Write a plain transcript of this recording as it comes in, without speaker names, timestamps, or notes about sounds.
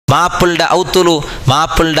മാപ്പിളുടെ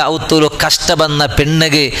ഔത്തുലു കഷ്ടമെന്ന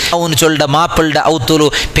പെണ്ണുക് അവന് ചൊല്ലുടെ മാപ്പിളുടെ ഔത്തുലു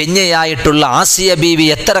പെഞ്ഞയായിട്ടുള്ള ആസിയ ബീവി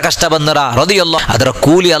എത്ര കഷ്ടമെന്നറാ റളിയല്ലാഹു ಅದರ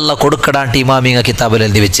ಕೂಲಿ ಅಲ್ಲ ಕೊಡುಕಡಾಂಟಿ ಇಮಾಮಿಂಗ ಕಿತಾಬಲ್ಲಿ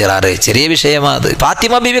ಎഴുതി വെച്ചിറാറ് ചെറിയ വിഷയമാ അത്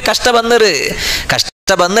ഫാത്തിമ ബീവി കഷ്ടമെന്നറ്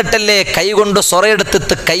വന്നിട്ടല്ലേ കൈ കൊണ്ട്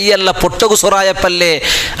സൊറയെടുത്തിട്ട് കൈയല്ല പൊട്ടകു സൊറായപ്പല്ലേ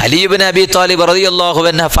അലി ഇബ്നു അബി താലിബ് റളിയല്ലാഹു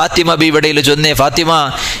അൻഹു ഫാത്തിമ ബീവിടയിൽ ചൊന്നേ ഫാത്തിമ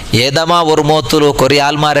ഏതമാ ഒരു മോത്തുലു കൊറേ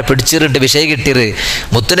ആൾമാരെ പിടിച്ചിട്ട് വിഷയം കിട്ടിര്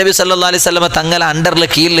മുത്തുനബി സല്ലല്ലാഹു അലൈഹി വസല്ലമ തങ്ങളെ അണ്ടറിൽ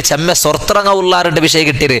കീഴിൽ ചെമ്മ സൊർത്രങ്ങ ഉള്ളാറിട്ട് വിഷയം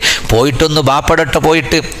കിട്ടിര് പോയിട്ടൊന്ന് ബാപ്പടട്ട്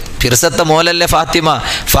പോയിട്ട് ഫിർസത്തെ മോലല്ലേ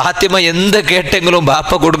ഫാത്തിമ എന്ത് കേട്ടെങ്കിലും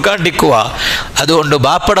ബാപ്പ കൊടുക്കാണ്ടിക്കുക അതുകൊണ്ട്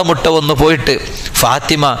ബാപ്പട മുട്ട ഒന്ന് പോയിട്ട്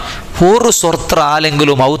ഫാത്തിമ ഒരു സ്വത്ര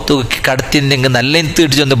ആലെങ്കിലും ഔത്തു കടത്തിന്നെങ്കിൽ നല്ല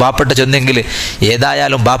തീടിച്ചൊന്ന് ബാപ്പട്ട ചൊന്നെങ്കിൽ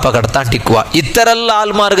ഏതായാലും ബാപ്പ കടത്താണ്ടിക്കുക ഇത്തരല്ല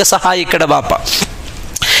ആൾമാർക്ക് സഹായിക്കട ബാപ്പ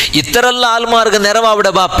ഇത്തരല്ല ആൾമാർക്ക്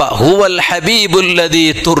നിറവാവിടെ ബാപ്പ ഹുവൽ ഹബീബുല്ലദീ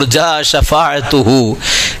തുർജാ ശഫാഅതുഹു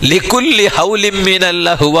ലികുല്ലി ഹൗലിൻ മിനൽ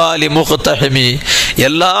അഹ്വാലി മുഖ്തഹമി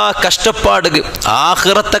എല്ലാ കഷ്ടപ്പാടുക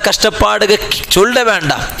ആഖിറത്തെ കഷ്ടപ്പാടുക ചൊല്ല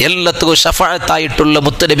വേണ്ട എല്ലാത്തും ഷഫാഅത്തായിട്ടുള്ള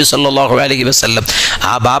മുത്തുനബി സല്ലല്ലാഹു അലൈഹി വസല്ലം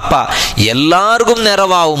ആ ബാപ്പ എല്ലാവർക്കും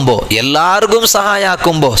നിറവാവുമ്പോൾ എല്ലാവർക്കും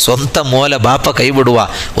സഹായാക്കുമ്പോൾ സ്വന്തം മോലെ ബാപ്പ കൈവിടുക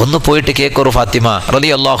ഒന്ന് പോയിട്ട് കേക്കൊരു ഫാത്തിമ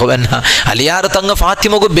റളിയല്ലാഹു അൻഹ അലിയാർ തങ്ങ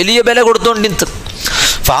ഫാത്തിമക്ക് വലിയ വില കൊടുത്തോണ്ടിന്ത്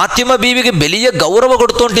ഫാത്തിമ ബീവിക്ക് വലിയ ഗൗരവ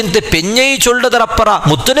കൊടുത്തോണ്ടിന്ത് പെഞ്ഞൈ ചൊല്ലതറപ്പറ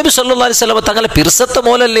മുത്തുനബി സല്ലല്ലാഹു അലൈഹി വസല്ലം തങ്ങളെ പിർസത്തെ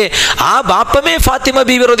മോലല്ലേ ആ ബാപ്പമേ ഫാത്തിമ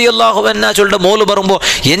ബീവി റളിയല്ലാഹു അൻഹ ചൊല്ല മോല് പറയുമ്പോൾ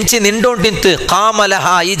എഞ്ചി നിണ്ടോണ്ടിന്ത് ഖാമലഹ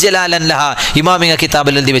ഇജലാലൻ ലഹ ഇമാമിക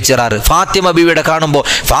കിതാബിൽ എഴുതി വെച്ചിറാറ് ഫാത്തിമ ബീവിയുടെ കാണുമ്പോൾ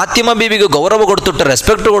ഫാത്തിമ ബീവിക്ക് ഗൗരവ കൊടുത്തിട്ട്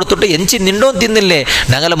റെസ്പെക്ട് കൊടുത്തിട്ട് എഞ്ചി നിണ്ടോ തിന്നില്ലേ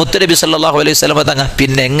ഞങ്ങളെ മുത്തുനബി സല്ലല്ലാഹു അലൈഹി വസല്ലം തങ്ങ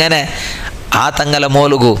പിന്നെ എങ്ങനെ ആ തങ്ങളെ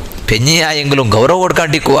മോലുകു പെഞ്ഞിയായെങ്കിലും ഗൗരവ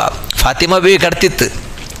കൊടുക്കാണ്ടിക്കുക ഫാത്തിമ ബീവി കടത്തിത്ത്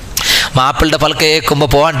മാപ്പിളുടെ പൽക്ക കേൾക്കുമ്പോൾ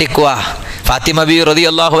പോവാണ്ടിക്കുക ഫാത്തിമ ബീവി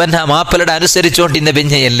റളിയല്ലാഹു അൻഹ മാപ്പിളുടെ അനുസരിച്ചുകൊണ്ടിരുന്ന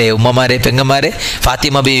പെഞ്ഞയല്ലേ ഉമ്മമാരെ പെങ്ങന്മാരെ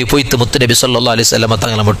ഫാത്തിമ ബീവി പോയിട്ട് മുത്തുനബി സല്ലല്ലാഹു അലൈഹി വസല്ലം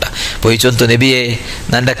തങ്ങളെ മുട്ട പോയി ചൊന്തു നബിയെ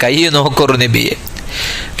നിന്റെ കൈ നോക്കൊരു നബിയെ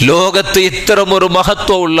ലോകത്ത് ഇത്തരമൊരു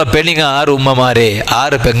മഹത്വമുള്ള പെണിങ്ങ ആറ് ഉമ്മമാരെ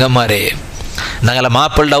ആറ് പെങ്ങന്മാരെ ഞങ്ങളെ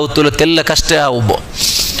മാപ്പിളുടെ ഔത്തുല് തെല്ല കഷ്ടമാവുമ്പോൾ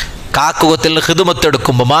കാക്കുകത്തിൽ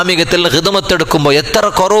ഹിദമത്തെടുക്കുമ്പോൾ മാമികത്തിൽ ഹിദമത്തെടുക്കുമ്പോൾ എത്ര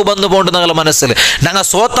കുറവ് വന്നു പോണ്ട് ഞങ്ങളെ മനസ്സിൽ ഞങ്ങൾ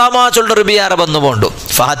സോത്താമാ ചൊല്ലൊരു ബിയാറ വന്നു പോണ്ടു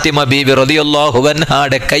ഫാത്തിമ ബീവി റളിയല്ലാഹു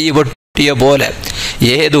അൻഹാടെ കൈ പൊട്ടിയ പോലെ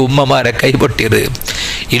ഏത് ഉമ്മമാരെ കൈ പൊട്ടിയത്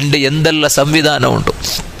ഇണ്ട് എന്തെല്ലാം സംവിധാനമുണ്ട്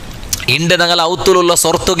ഇണ്ട് ഞങ്ങൾ ഔത്തുലുള്ള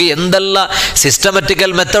സൊർത്തുകി എന്തെല്ലാം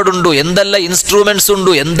സിസ്റ്റമാറ്റിക്കൽ മെത്തഡ് ഉണ്ട് എന്തെല്ലാം ഇൻസ്ട്രുമെന്റ്സ്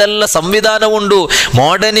ഉണ്ട് എന്തെല്ലാം സംവിധാനമുണ്ട്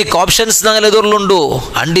മോഡേണിക് ഓപ്ഷൻസ് ഞങ്ങൾ എതിർലുണ്ടു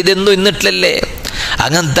അണ്ടിതെന്നും ഇന്നിട്ടില്ലല്ലേ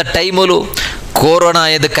അങ്ങനത്തെ ടൈമിലു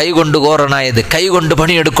കോറണായത് കൈകൊണ്ട്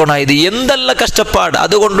പണിയെടുക്കണായത് എന്തെല്ലാം കഷ്ടപ്പാട്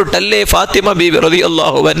അതുകൊണ്ടിട്ടല്ലേ ഫാത്തിമ ബീവി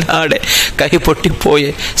റളിയല്ലാഹു അൻഹാടെ കൈ പൊട്ടിപ്പോയെ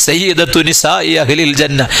സയ്യിദത്തു നിസാഇ അഹ്ലിൽ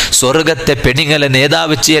ജന്ന സ്വർഗത്തെ പെണിങ്ങളെ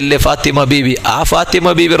നേതാവച്ചിയല്ലേ ഫാത്തിമ ബീവി ആ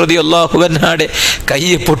ഫാത്തിമ ബീവി റളിയല്ലാഹു അൻഹാടെ കൈ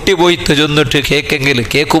പൊട്ടിപ്പോയിട്ട് ചൊന്നിട്ട്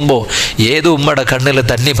കേൾക്കുമ്പോൾ ഏത് ഉമ്മയുടെ കണ്ണിൽ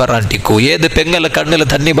തണ്ണി പറാണ്ടിക്കൂ ഏത് പെങ്ങളെ കണ്ണിൽ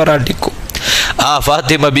തണ്ണി പറാണ്ടിക്കൂ ആ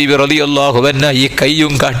ഫാത്തിമ ബീവി റളിയല്ലാഹു അൻഹ ഈ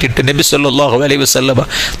കൈയും കാട്ടിട്ട് നബി സല്ലല്ലാഹു അലൈഹി വസല്ലം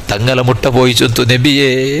തങ്ങളെ മുട്ട പോയി ചൊന്തു നബിയെ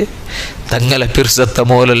തങ്ങളെ പിർസത്ത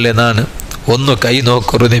മോലല്ലേ നാണ് ഒന്ന് കൈ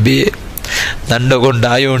നോക്കൊരു നബിയെ നണ്ട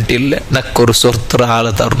കൊണ്ടായോണ്ടില്ല നക്കൊരു സ്വത്ര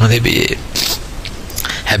ആളെ തറന്നു നബിയെ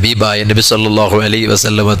ഹബീബായ നബി സല്ലല്ലാഹു അലൈഹി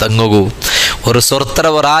വസല്ലം തങ്ങകു ഒരു സ്വത്ര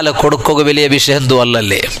ഒരാളെ കൊടുക്കുക വലിയ വിഷയം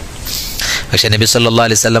അല്ലല്ലേ പക്ഷെ നബി സല്ലല്ലാഹു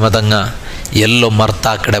അലൈഹി വസല്ലം തങ്ങ ಎಲ್ಲೋ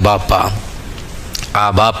ಮರ್ತಾಕಡೆ ಬಾಪ ಆ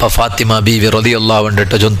ಬಾಪ ಫಾತಿಮಾ ಬೀವಿ ರದಿಯಲ್ಲಾಹು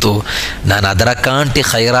ಅಂದಿಟ್ಟು ಜೊಂತು ನಾನು ಅದರ ಕಾಂಟಿ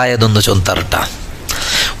ಖೈರಾಯದೊಂದು ಚೊಂತರಟ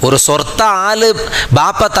ഒരു സ്വർത്ത ആള്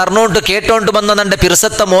ബാപ്പ തറന്നോണ്ട് കേട്ടോണ്ട് വന്ന നന്റെ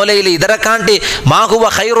പിറസത്ത മോലയിൽ ഇതര കാണ്ടി മാഹുവ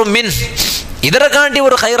ഖൈറും മിൻ ഇതര കാണ്ടി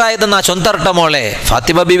ഒരു ഖൈറായതെന്നാ ചൊന്തരട്ട മോളെ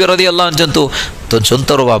ഫാത്തിമ ബീവി റളിയല്ലാഹു അൻഹ ചൊന്തു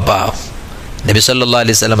ചൊന്തರು ബാപ്പ നബി സല്ലല്ലാഹു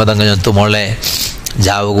അലൈഹി വസല്ലം തങ്ങൾ ചൊന്തു മോളെ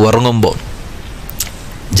ജാവുക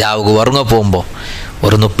ഉറങ്ങ പോകുമ്പോൾ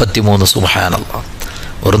ഒരു 33 സുബ്ഹാനല്ലാഹ്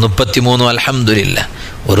ഒരു 33 അൽഹംദുലില്ലാ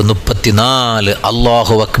ഒരു 34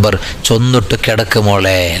 അല്ലാഹു അക്ബർ ചൊന്നിട്ട് കിടക്ക്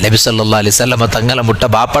മോളെ നബി സല്ലല്ലാഹു അലൈഹി വസല്ലം തങ്ങളെ മുട്ട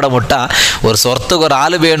ബാപ്പട മുട്ട ഒരു സ്വർത്തുക ഒരു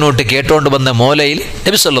ആള് വേണോട്ട് കേട്ടോണ്ട് വന്ന മോലയിൽ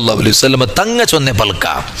നബി സല്ലല്ലാഹു അലൈഹി വസല്ലം തങ്ങ ചൊന്നെ പൽക്ക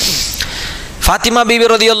ഫാത്തിമ ബീവി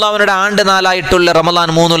റളിയല്ലാഹു അൻഹയുടെ ആണ്ട് 4 ആയിട്ടുള്ള റമളാൻ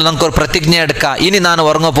 3 നമുക്കൊരു പ്രതിജ്ഞ എടുക്കാം ഇനി ഞാൻ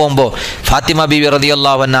ഉറങ്ങ പോകുമ്പോൾ ഫാത്തിമ ബീവി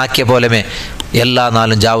റളിയല്ലാഹു അൻഹ ആക്കിയ പോലെമേ എല്ലാ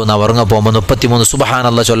നാളും ജാവ് നാ ഉറങ്ങ പോകുമ്പോൾ 33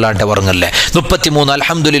 സുബ്ഹാനല്ലാഹ് ചൊല്ലാണ്ടെ ഉറങ്ങല്ലേ 33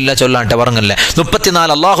 അൽഹംദുലില്ലാ ചൊല്ലാണ്ടെ ഉറങ്ങല്ലേ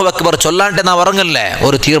 34 അല്ലാഹു അക്ബർ ചൊല്ലാണ്ടെ നാ ഉറങ്ങല്ലേ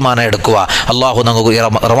ഒരു തീരുമാനം എടുക്കുക അല്ലാഹു നമുക്ക്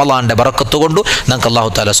റമളാന്റെ ബറക്കത്ത് കൊണ്ട് നമുക്ക്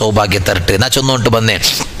അല്ലാഹു തആല സൗഭാഗ്യം തരട്ടെ നാ ചൊന്നോണ്ട് വന്നേ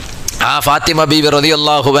ആ ഫാത്തിമ ബീവി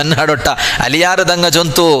റളിയല്ലാഹു അൻഹടൊട്ട അലിയാറ് തങ്ങ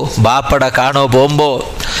ചൊന്തു ബാപ്പട കാണോ പോകുമ്പോൾ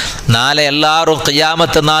നാളെ എല്ലാവരും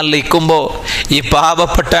ഖിയാമത്ത് നാളിൽ ഇരിക്കുമ്പോൾ ഈ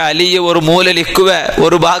പാവപ്പെട്ട അലിയെ ഒരു മൂലലിക്കുക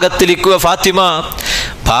ഒരു ഭാഗത്തിലിക്കുക ഫാത്തിമ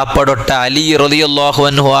പാപ്പടൊട്ട അലി റളിയല്ലാഹു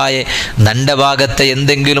അൻഹു ആയ നന്റെ ഭാഗത്തെ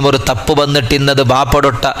എന്തെങ്കിലും ഒരു തപ്പ് വന്നിട്ടിന്നത്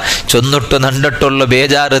ബാപ്പടൊട്ട ചൊന്നിട്ട് നണ്ടിട്ടുള്ള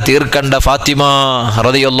ബേജാറ് തീർക്കണ്ട ഫാത്തിമ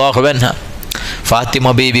റളിയല്ലാഹു അൻഹ. ഫാത്തിമ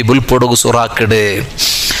ബീവി ബുൽപ്പൊടുകു സുറാക്കിട്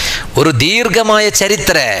ഒരു ദീർഘമായ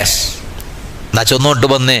ചരിത്ര നാ ചൊന്നോട്ട്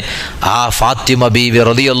വന്ന് ആ ഫാത്തിമ ബീവി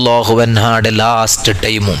റളിയല്ലാഹു അൻഹയുടെ ലാസ്റ്റ്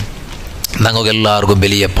ടൈമും ഞങ്ങൾക്കെല്ലാവർക്കും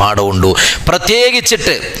വലിയ പാഠമുണ്ട്.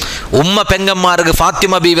 പ്രത്യേകിച്ചിട്ട് ഉമ്മ പെങ്ങന്മാർക്ക്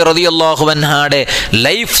ഫാത്തിമ ബീവി റളിയല്ലാഹു അൻഹയുടെ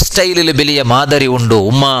ലൈഫ് സ്റ്റൈലിൽ വലിയ മാതിരി ഉണ്ട്.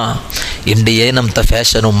 ഉമ്മ ಇಂಡಿ ಏನಂತ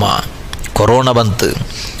ಫ್ಯಾಷನ್ ಉಮ್ಮ ಕೊರೋನಾ ಬಂತು,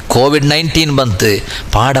 ಕೋವಿಡ್-19 ಬಂತು,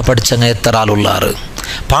 ಪಾಡ ಪಡಿಚಂಗ ಎತ್ತರಾಲುಲ್ಲಾರು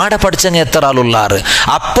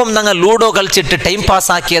അപ്പം ഞങ്ങൾ ലൂഡോ കളിച്ചിട്ട് ടൈം പാസ്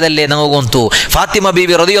ആക്കിയതല്ലേ ഞങ്ങൾക്കൊന്തു. ഫാത്തിമ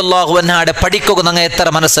ബീവി റളിയല്ലാഹു അൻഹയുടെ പഠിക്കുക ഞങ്ങൾ എത്ര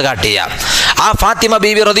മനസ്സ് കാട്ടിയ ആ ഫാത്തിമ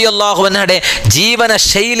ബീവി റളിയല്ലാഹു അൻഹയുടെ ജീവന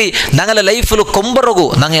ശൈലി ഞങ്ങളുടെ ലൈഫിൽ കൊമ്പറകു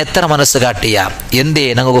ഞങ്ങൾ എത്ര മനസ്സ് കാട്ടിയ. എന്തേ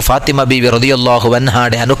ഞങ്ങൾക്ക് ഫാത്തിമ ബീവി റളിയല്ലാഹു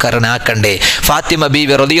അൻഹയുടെ അനുകരണ ആക്കണ്ടേ, ഫാത്തിമ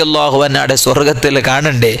ബീവി റളിയല്ലാഹു അൻഹയുടെ സ്വർഗത്തിൽ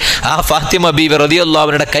കാണണ്ടേ, ആ ഫാത്തിമ ബീവി റളിയല്ലാഹു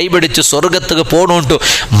അൻഹയുടെ കൈപിടിച്ച് സ്വർഗത്തിക്ക് പോണുണ്ടു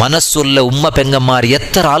മനസ്സുള്ള ഉമ്മ പെങ്ങന്മാർ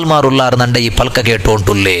എത്ര ആൾമാറുള്ളാർ നണ്ട ഈ പൽക്ക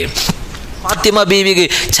കേട്ടോണ്ടുള്ളേ. ഫാത്തിമ ബീവിക്ക്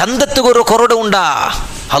ചന്തത്തുകൊരു കൊറട് ഉണ്ടാ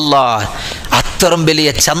അല്ലാ, അത്തരം വലിയ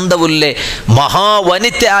ചന്തവുള്ള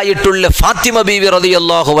മഹാവനിത ആയിട്ടുള്ള ഫാത്തിമ ബീവി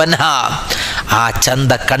റളിയല്ലാഹു അൻഹ ആ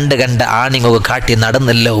ചന്ത കണ്ട് ആണിങ്ങ കാട്ടി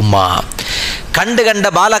നടന്നില്ല ഉമ്മ, കണ്ട്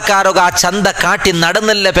ബാലക്കാരൊക ആ ചന്ത കാട്ടി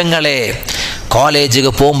നടന്നില്ല പെങ്ങളെ.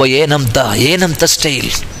 കോളേജിಗೆ പോകുമ്പോ ಏನಂತ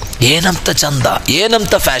ಸ್ಟೈಲ್, ಏನಂತ ಚಂದ,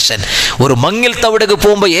 ಏನಂತ ಫ್ಯಾಷನ್, ഒരു മങ്ങിൽ തവിടക്ക്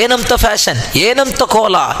പോകുമ്പോൾ ಏನಂತ ಫ್ಯಾಷನ್, ಏನಂತ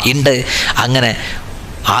കോല ഉണ്ട്. അങ്ങനെ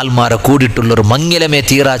ആൽമാരെ കൂടിയിട്ടുള്ളൊരു മങ്ങിലമേ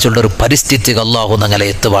തീരാച്ചുള്ളൊരു പരിസ്ഥിതിക്ക് അല്ലാഹു ഞങ്ങളെ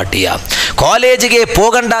എത്തുപാട്ടിയ. കോളേജിಗೆ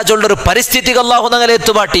പോകണ്ടാച്ചുള്ളൊരു പരിസ്ഥിതിക്ക് അല്ലാഹു ഞങ്ങളെ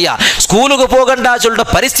എത്തുപാട്ടിയ. സ്കൂളുക്ക് പോകണ്ടാച്ചുള്ള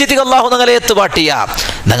പരിസ്ഥിതിക്ക് അല്ലാഹു ഞങ്ങളെ എത്തുപാട്ടിയ.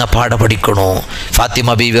 ഞങ്ങൾ പാഠ പഠിക്കണോ. ഫാത്തിമ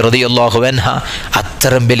ബീവി റളിയല്ലാഹു അൻഹ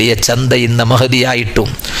അത്തരം വലിയ ചന്ത ഇന്ന മഹദിയായിട്ടും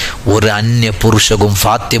ഒരു അന്യ പുരുഷകും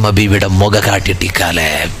ഫാത്തിമ ബീവിയുടെ മുഖ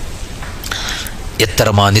കാട്ടിട്ടിക്കാലേ.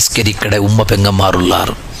 എത്രമാ നിസ്കരിക്കട ഉമ്മ പെങ്ങന്മാരുള്ളാർ,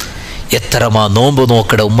 എത്രമാ നോമ്പ്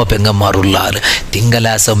നോക്കട ഉമ്മ പെങ്ങന്മാരുള്ളാർ,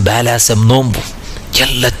 തിങ്കളാസം ബാലാസം നോമ്പും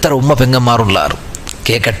എല്ലാം എത്ര ഉമ്മ പെങ്ങന്മാരുള്ളാർ.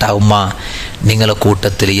 കേക്കട്ട ഉമ്മ, നിങ്ങളെ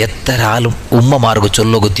കൂട്ടത്തിൽ എത്ര ആളും ഉമ്മമാർക്ക്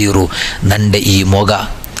ചൊല്ലുക തീറു നന്റെ ഈ മുഖ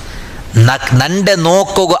നന്റെ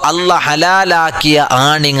നോക്കുക അല്ല ഹലാലാക്കിയ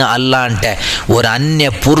ആണിങ്ങ അല്ലാണ്ട് ഒരു അന്യ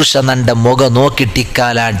പുരുഷ നന്റെ മുഖ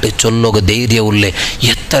നോക്കിട്ടിക്കാലാണ്ട് ചൊല്ലുക ധൈര്യമുള്ള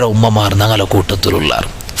എത്ര ഉമ്മമാർ ഞങ്ങളെ കൂട്ടത്തിലുള്ളാർ.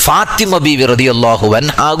 ഫാത്തിമ ബീവി റളിയല്ലാഹു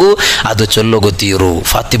അൻഹാഗു ಅದು ಚೊಲ್ಲೋಗುತ್ತೀರು.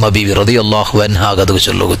 ಫಾತಿಮಾ ಬೀವಿ ರದಿಯಲ್ಲಾಹು ಅನ್ಹಾಗ ಅದು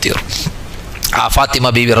ಚೊಲ್ಲೋಗುತ್ತೀರು. ಆ ಫಾತಿಮಾ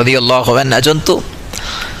ಬೀವಿ ರದಿಯಲ್ಲಾಹು ಅನ್ಹ ಜಂತು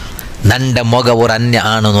നന്റെ മുഖ ഒരു അന്യ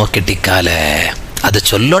ആണ് നോക്കിട്ടിക്കാലേ. അത്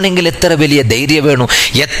ചൊല്ലണമെങ്കിൽ എത്ര വലിയ ധൈര്യം വേണം,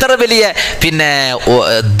 എത്ര വലിയ പിന്നെ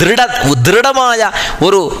ദൃഢമായ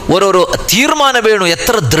ഒരു തീരുമാനം വേണം,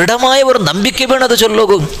 എത്ര ദൃഢമായ ഒരു നമ്പിക്ക വേണം അത്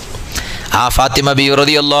ചൊല്ലുക. ആ ഫാത്തിമ ബീവി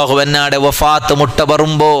റളിയല്ലാഹു അൻഹയുടെ വഫാത്ത് മുട്ട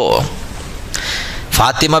ബറുമ്പോ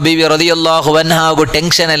ഫാത്തിമ ബീവി റളിയല്ലാഹു അൻഹാഗു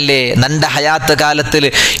ടെൻഷൻ അല്ലേ. നന്റെ ഹയാത്ത് കാലത്തിൽ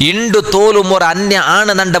ഇണ്ടു തോലും ഒരു അന്യ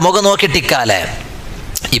ആണ് നന്റെ മുഖം നോക്കിട്ടിക്കാലേ.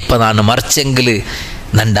 ഇപ്പം ನಾನು മറിച്ചെങ്കിൽ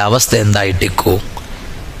നന്റെ അവസ്ഥ എന്തായിട്ടിക്കൂ.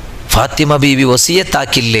 ഫാത്തിമ ബീവി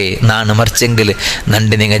വസിയത്താക്കില്ലേ, ನಾನು മറിച്ചെങ്കിൽ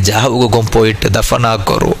നന്റെ നിങ്ങൾ ജാവുകം പോയിട്ട്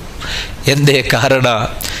ദഫനാക്കറു. എന്തേ കാരണ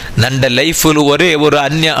നന്റെ ലൈഫിൽ ഒരേ ഒരു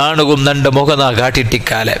അന്യ ആണുകും നന്റെ മുഖന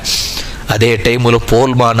കാട്ടിട്ടിക്കാലേ. അതേ ടൈമിൽ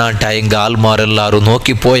പോൽമാനാട്ട എങ്ക ആൽമാരെല്ലാരും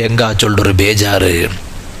നോക്കിപ്പോയെങ്ക ചൊല്ലൊരു ബേജാറ്.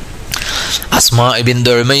 അസ്മാ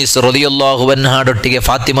ബിന്തു ഉമൈസ് റളിയല്ലാഹു അൻഹാടൊട്ടിಗೆ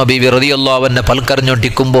ഫാത്തിമ ബീവി റളിയല്ലാഹു അൻഹ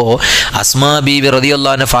പൽക്കറിഞ്ഞൊട്ടിക്കുമ്പോൾ അസ്മാ ബീവി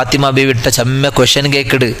റളിയല്ലാഹു അൻഹ ഫാത്തിമ ബീവി ഇട്ട ചമ്മ ക്വസ്റ്റ്യൻ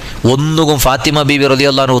കേക്കിട് ഒന്നുകും ഫാത്തിമ ബീവി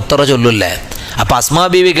റളിയല്ലാഹു അൻഹ ഉത്തര ചൊല്ലില്ലേ. അപ്പം അസ്മാ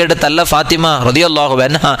ബീവി കേട്ടല്ല ഫാത്തിമ റളിയല്ലാഹു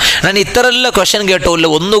അൻഹ ನಾನು ಇತರೆಲ್ಲ ಕ್ವಶನ್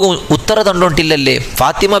ಕೇಟೋಲ್ಲ ಒಂದಿಗೂ ಉತ್ತರ ತಂಡೊಂಟಿಲ್ಲಲ್ಲೇ.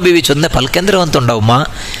 ಫಾತಿಮಾ ಬೀವಿ ಚೊಂದೆ ಪಲ್ಕೆಂದ್ರವಂತುಂಡವಮ್ಮ.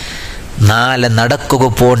 ನಾಳೆ ನಡಕ್ಕುಗ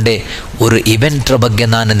ಪೋಂಡೆ ഒരു ഇവൻറ്ರ ಬಗ್ಗೆ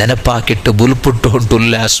ನಾನು ನೆನಪಾಕಿಟ್ಟು ಬುಲ್ಪುಟ್ಟು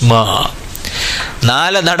ಹೊಂಟುಲ್ಲ ಅಸ್ಮಾ.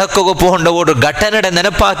 നാളെ നടക്കുക പോകേണ്ട ഒരു ഘട്ടനയുടെ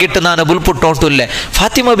നെനപ്പാക്കിയിട്ട് ನಾನು ബുൽപുട്ട് ಹೊಂಟುല്ലേ.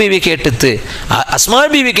 ഫാത്തിമ ബീവി കേട്ടിട്ട് അസ്മാ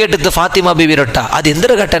ബീവി കേട്ടിട്ട് ഫാത്തിമ ബീവി ರೊಟ್ಟ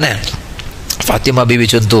അതെന്തൊരു ഘട്ടನೆ. ഫാത്തിമ ബീവി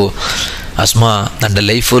ചൊന്തു, അസ്മാ നന്റെ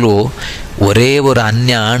ലൈഫിലു ഒരേ ഒരു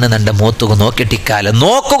അന്യ ആണ് നന്റെ മോത്തുക നോക്കിട്ടിക്കാല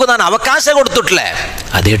നോക്കുക ನಾನು ಅವಕಾಶ കൊടുത്തിട്ടില്ലേ.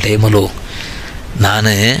 അതേ ടൈമിലു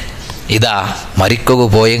ನಾನು ഇതാ മരിക്കുക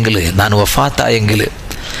പോയെങ്കിൽ ನಾನು വഫാത്തായെങ്കിൽ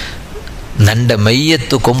നന്റെ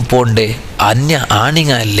മയ്യത്ത് കൊമ്പോണ്ടേ അന്യ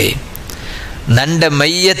ആണിങ്ങ അല്ലേ. നന്റെ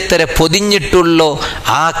മയ്യത്തരെ പൊതിഞ്ഞിട്ടുള്ളോ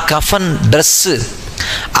ആ കഫൻ ഡ്രസ്സ്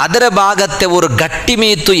ಅದರ ഭാഗത്തെ ഒരു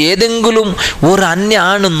ഗട്ടിമീത്തു ഏതെങ്കിലും ഒരു അന്യ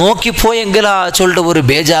ആണ് നോക്കിപ്പോയെങ്കിലാ ചൊല്ലുടെ ഒരു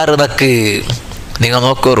ബേജാറ് നക്ക്. നിങ്ങൾ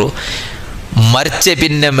നോക്കൂ, മരിച്ച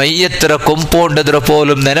പിന്നെ മയ്യത്തര കൊമ്പോണ്ടതിര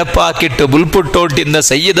പോലും നെനപ്പാക്കിട്ട് ബുൽപുട്ടോട്ടിന്ന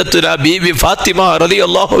സയ്യിദത്തുനാ ബീവി ഫാത്തിമ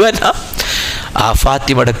റളിയല്ലാഹു അൻഹ ആ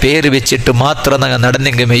ഫാത്തിമയുടെ പേര് വെച്ചിട്ട് മാത്രം ഞങ്ങൾ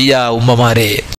നടന്നെങ്കിൽ മെയ്യ ഉമ്മമാരെ.